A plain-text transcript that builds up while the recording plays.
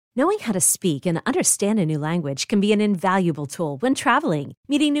Knowing how to speak and understand a new language can be an invaluable tool when traveling,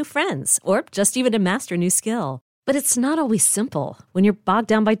 meeting new friends, or just even to master a new skill. But it's not always simple when you're bogged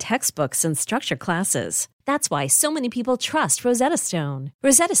down by textbooks and structured classes. That's why so many people trust Rosetta Stone.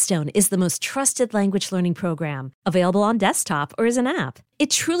 Rosetta Stone is the most trusted language learning program, available on desktop or as an app. It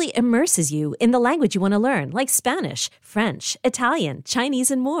truly immerses you in the language you want to learn, like Spanish, French, Italian,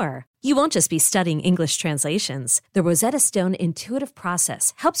 Chinese, and more. You won't just be studying English translations. The Rosetta Stone intuitive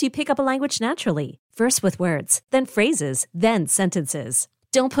process helps you pick up a language naturally, first with words, then phrases, then sentences.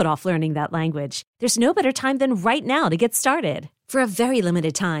 Don't put off learning that language. There's no better time than right now to get started. For a very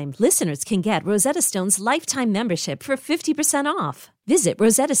limited time, listeners can get Rosetta Stone's lifetime membership for 50% off. Visit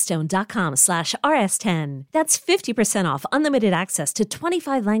rosettastone.com/rs10. That's 50% off unlimited access to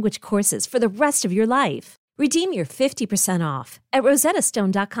 25 language courses for the rest of your life. Redeem your 50% off at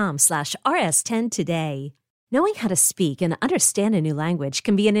rosettastone.com/rs10 today. Knowing how to speak and understand a new language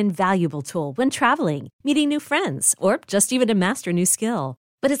can be an invaluable tool when traveling, meeting new friends, or just even to master a new skill.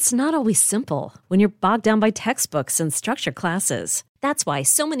 But it's not always simple when you're bogged down by textbooks and structured classes. That's why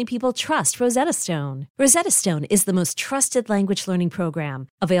so many people trust Rosetta Stone. Rosetta Stone is the most trusted language learning program,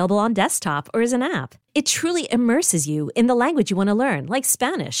 available on desktop or as an app. It truly immerses you in the language you want to learn, like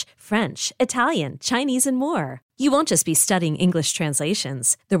Spanish, French, Italian, Chinese, and more. You won't just be studying English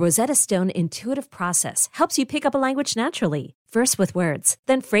translations. The Rosetta Stone intuitive process helps you pick up a language naturally, first with words,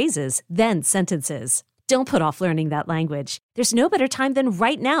 then phrases, then sentences. Don't put off learning that language. There's no better time than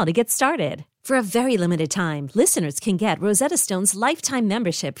right now to get started. For a very limited time, listeners can get Rosetta Stone's lifetime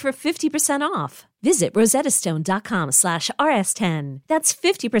membership for 50% off. Visit rosettastone.com/rs10. That's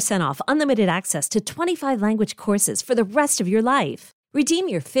 50% off unlimited access to 25 language courses for the rest of your life. Redeem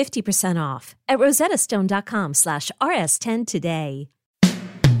your 50% off at rosettastone.com/rs10 today.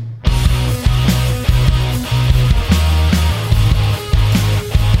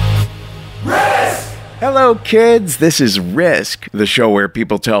 Hello, kids. This is Risk, the show where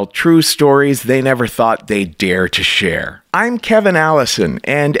people tell true stories they never thought they'd dare to share. I'm Kevin Allison,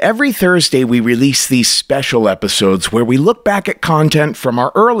 and every Thursday we release these special episodes where we look back at content from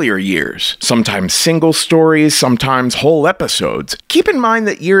our earlier years, sometimes single stories, sometimes whole episodes. Keep in mind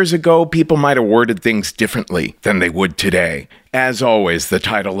that years ago, people might have worded things differently than they would today. As always, the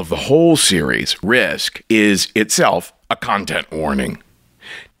title of the whole series, Risk, is itself a content warning.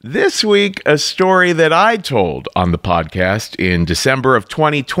 This week, a story that I told on the podcast in December of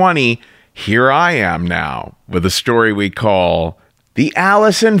 2020. Here I am now with a story we call The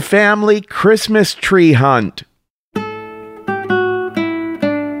Allison Family Christmas Tree Hunt.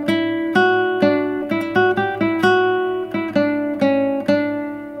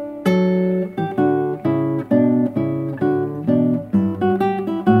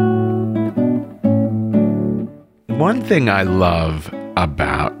 One thing I love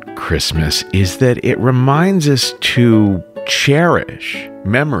about Christmas is that it reminds us to cherish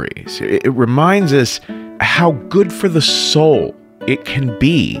memories. It reminds us how good for the soul it can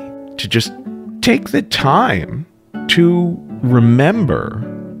be to just take the time to remember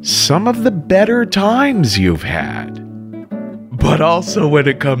some of the better times you've had. But also when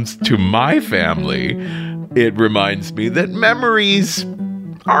it comes to my family, it reminds me that memories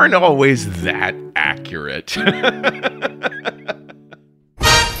aren't always that accurate.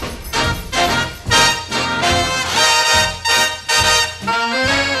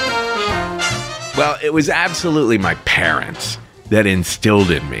 Well, it was absolutely my parents that instilled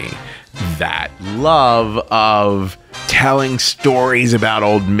in me that love of telling stories about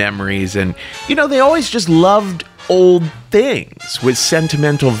old memories. And, they always just loved old things with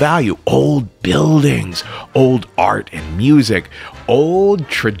sentimental value, old buildings, old art and music, old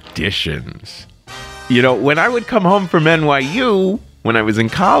traditions. When I would come home from NYU, when I was in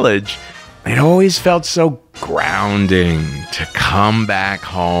college, it always felt so grounding to come back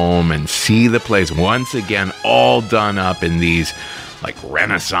home and see the place once again all done up in these like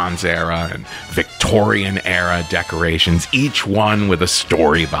Renaissance era and Victorian era decorations, each one with a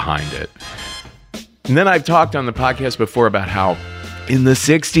story behind it. And then I've talked on the podcast before about how in the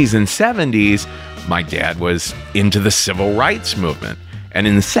 60s and 70s, my dad was into the civil rights movement. And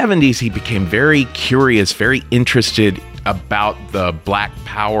in the 70s, he became very curious, very interested about the Black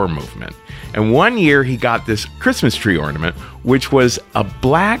Power movement. And one year he got this Christmas tree ornament, which was a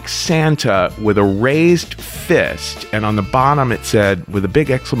black Santa with a raised fist. And on the bottom it said, with a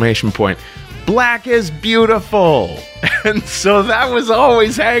big exclamation point, "Black is beautiful." And so that was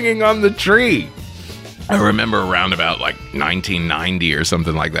always hanging on the tree. I remember around about like 1990 or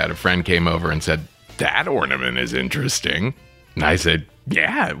something like that, a friend came over and said, "That ornament is interesting." And I said,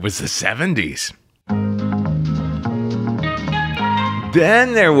 "Yeah, it was the 70s.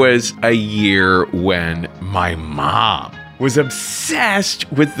 Then there was a year when my mom was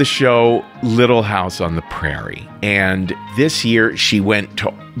obsessed with the show Little House on the Prairie. And this year she went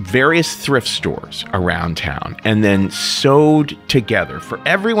to various thrift stores around town and then sewed together for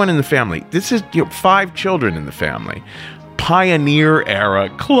everyone in the family. This is 5 children in the family. Pioneer era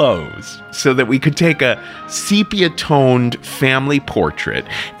clothes so that we could take a sepia-toned family portrait.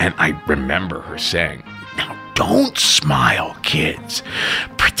 And I remember her saying, "Now don't smile, kids.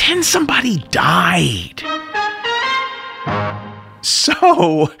 Pretend somebody died."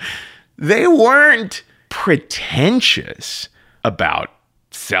 So they weren't pretentious about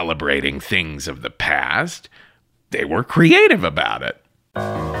celebrating things of the past. They were creative about it.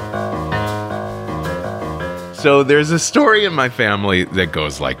 So there's a story in my family that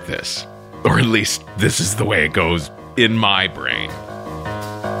goes like this, or at least this is the way it goes in my brain.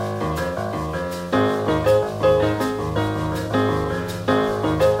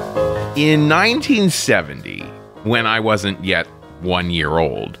 In 1970, when I wasn't yet 1 year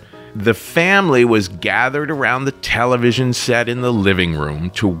old, the family was gathered around the television set in the living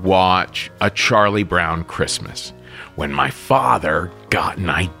room to watch A Charlie Brown Christmas, when my father got an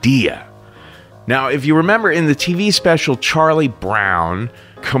idea. Now, if you remember in the TV special, Charlie Brown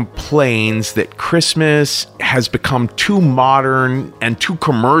complains that Christmas has become too modern and too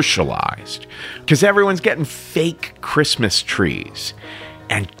commercialized because everyone's getting fake Christmas trees.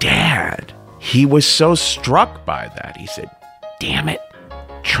 And Dad, he was so struck by that. He said, "Damn it,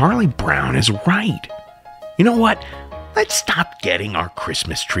 Charlie Brown is right. You know what? Let's stop getting our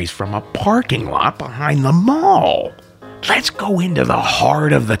Christmas trees from a parking lot behind the mall. Let's go into the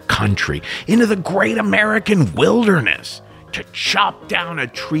heart of the country, into the great American wilderness, to chop down a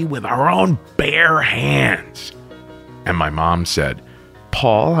tree with our own bare hands." And my mom said,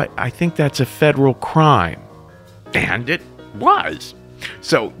 "Paul, I think that's a federal crime." And it was.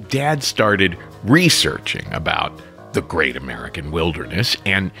 So Dad started researching about the great American wilderness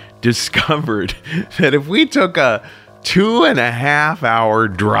and discovered that if we took a 2.5-hour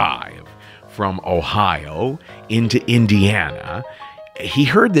drive from Ohio into Indiana, he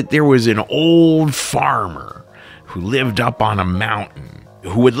heard that there was an old farmer who lived up on a mountain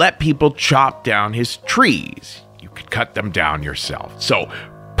who would let people chop down his trees. You could cut them down yourself. So,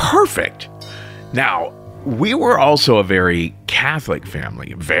 perfect. Now, we were also a very Catholic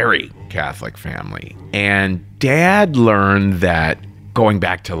family, and Dad learned that going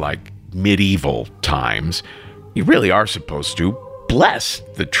back to like medieval times, you really are supposed to bless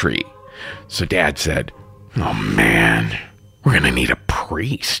the tree. So Dad said, "Oh man, we're going to need a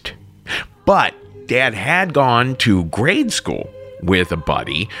priest." But Dad had gone to grade school with a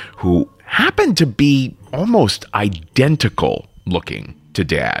buddy who happened to be almost identical looking to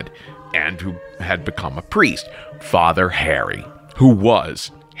Dad and who had become a priest, Father Harry, who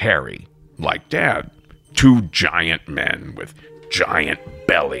was hairy like Dad. 2 giant men with giant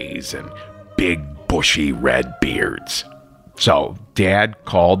bellies and big bushy red beards. So Dad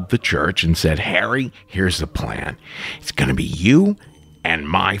called the church and said, "Harry, here's the plan. It's going to be you and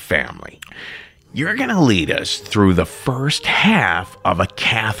my family. You're going to lead us through the first half of a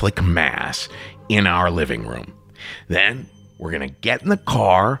Catholic Mass in our living room. Then we're going to get in the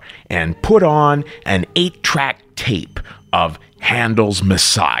car and put on an 8-track tape of Handel's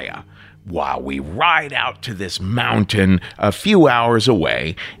Messiah while we ride out to this mountain a few hours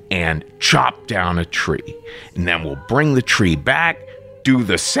away and chop down a tree. And then we'll bring the tree back, do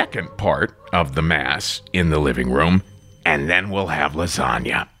the second part of the Mass in the living room, and then we'll have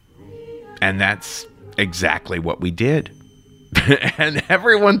lasagna." And that's exactly what we did. And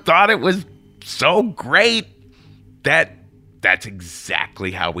everyone thought it was so great that that's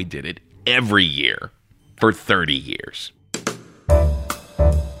exactly how we did it every year for 30 years.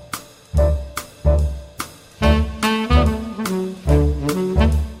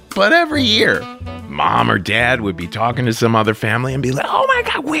 But every year, Mom or Dad would be talking to some other family and be like, "Oh my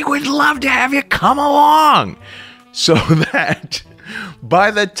God, we would love to have you come along." So that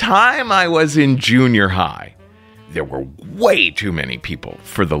by the time I was in junior high, there were way too many people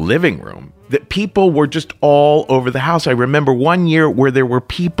for the living room, that people were just all over the house. I remember one year where there were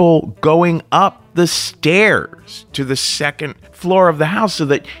people going up the stairs to the second floor of the house so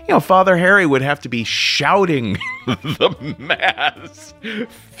that, Father Harry would have to be shouting the Mass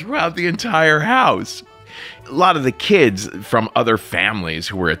throughout the entire house. A lot of the kids from other families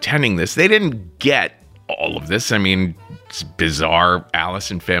who were attending this, they didn't get all of this. I mean, it's bizarre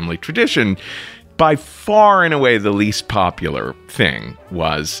Allison family tradition. By far and away, the least popular thing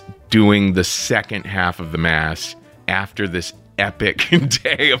was doing the second half of the Mass after this epic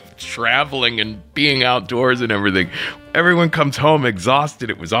day of traveling and being outdoors and everything. Everyone comes home exhausted.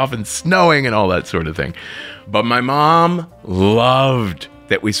 It was often snowing and all that sort of thing. But my mom loved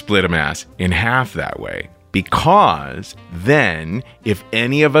that we split a Mass in half that way, because then if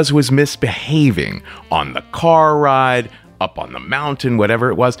any of us was misbehaving on the car ride, up on the mountain, whatever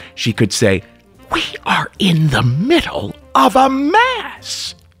it was, she could say, "We are in the middle of a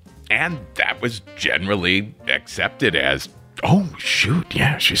Mass." And that was generally accepted as, oh, shoot,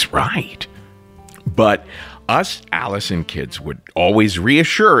 yeah, she's right. But us Allison kids would always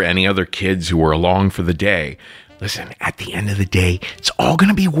reassure any other kids who were along for the day, listen, at the end of the day, it's all going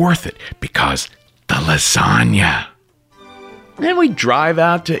to be worth it because the lasagna. Then we'd drive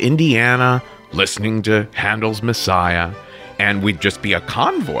out to Indiana, listening to Handel's Messiah, and we'd just be a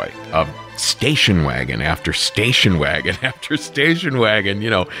convoy of station wagon after station wagon after station wagon,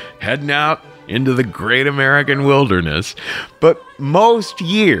 heading out into the great American wilderness. But most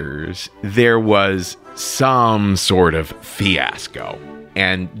years, there was some sort of fiasco.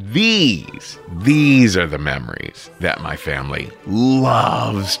 And these are the memories that my family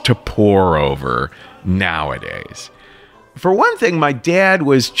loves to pore over nowadays. For one thing, my dad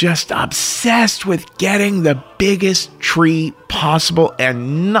was just obsessed with getting the biggest tree possible,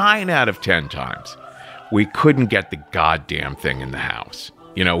 and 9 out of 10 times, we couldn't get the goddamn thing in the house.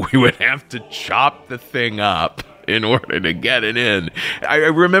 We would have to chop the thing up in order to get it in. I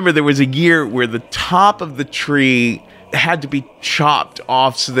remember there was a year where the top of the tree had to be chopped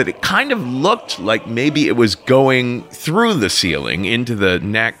off so that it kind of looked like maybe it was going through the ceiling into the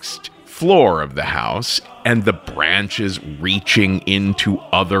next floor of the house, and the branches reaching into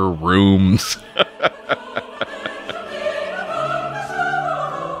other rooms.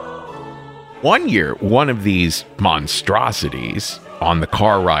 One year, one of these monstrosities on the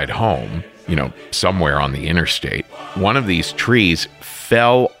car ride home, somewhere on the interstate, one of these trees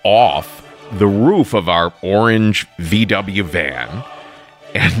fell off the roof of our orange VW van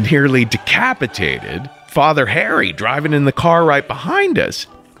and nearly decapitated Father Harry driving in the car right behind us.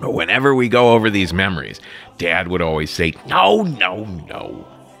 But whenever we go over these memories, Dad would always say, no.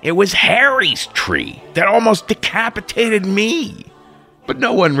 It was Harry's tree that almost decapitated me. But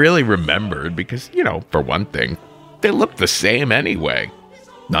no one really remembered because, for one thing, they looked the same anyway.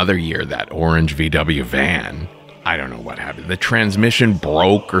 Another year, that orange VW van, I don't know what happened. The transmission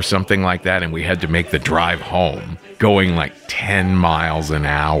broke or something like that, and we had to make the drive home going like 10 miles an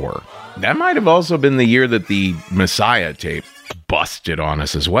hour. That might have also been the year that the Messiah tape busted on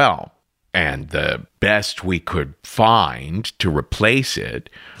us as well. And the best we could find to replace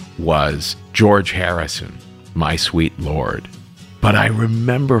it was George Harrison, My Sweet Lord. But I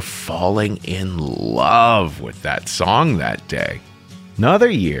remember falling in love with that song that day. Another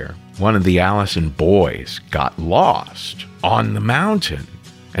year, one of the Allison boys got lost on the mountain,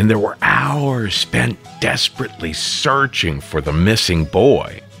 and there were hours spent desperately searching for the missing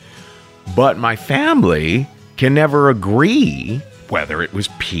boy. But my family can never agree whether it was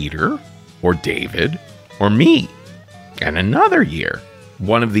Peter or David or me. And another year,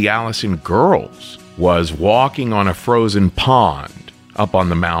 one of the Allison girls was walking on a frozen pond up on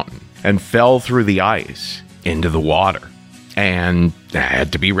the mountain and fell through the ice into the water and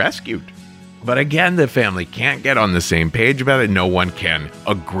had to be rescued. But again, the family can't get on the same page about it. No one can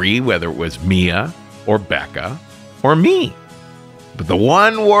agree whether it was Mia or Becca or me. But the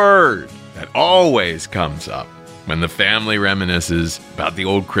one word that always comes up when the family reminisces about the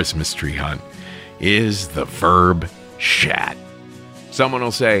old Christmas tree hunt is the verb shat. Someone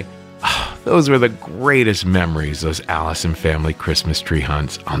will say, oh, those were the greatest memories, those Allison family Christmas tree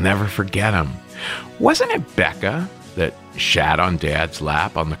hunts. I'll never forget them. Wasn't it Becca that shat on Dad's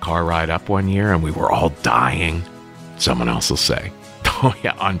lap on the car ride up one year and we were all dying? Someone else will say, oh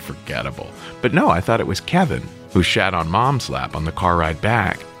yeah, unforgettable. But no, I thought it was Kevin who shat on Mom's lap on the car ride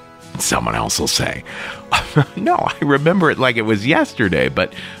back. Someone else will say, no, I remember it like it was yesterday,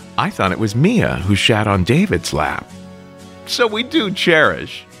 but I thought it was Mia who shat on David's lap. So we do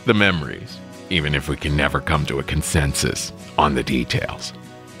cherish the memories, even if we can never come to a consensus on the details.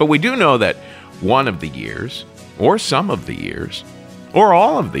 But we do know that one of the years, or some of the years, or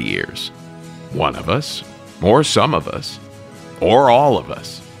all of the years, one of us, or some of us, or all of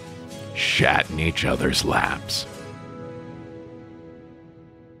us, shat in each other's laps.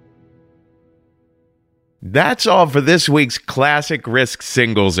 That's all for this week's Classic Risk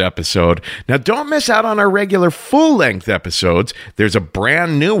Singles episode. Now, don't miss out on our regular full-length episodes. There's a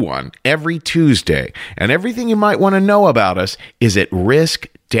brand new one every Tuesday, and everything you might want to know about us is at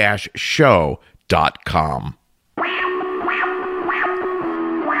risk-show.com.